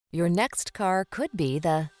Your next car could be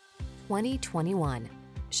the 2021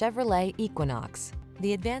 Chevrolet Equinox.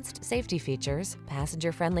 The advanced safety features,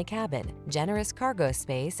 passenger-friendly cabin, generous cargo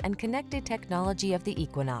space, and connected technology of the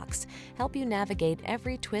Equinox help you navigate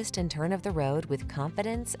every twist and turn of the road with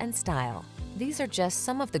confidence and style. These are just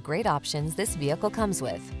some of the great options this vehicle comes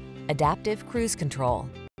with: adaptive cruise control,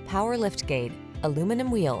 power liftgate,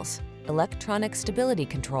 aluminum wheels, electronic stability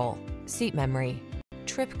control, seat memory,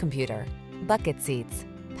 trip computer, bucket seats,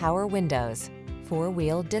 power windows,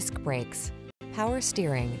 four-wheel disc brakes, power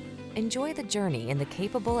steering. Enjoy the journey in the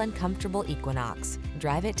capable and comfortable Equinox.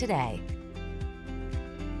 Drive it today.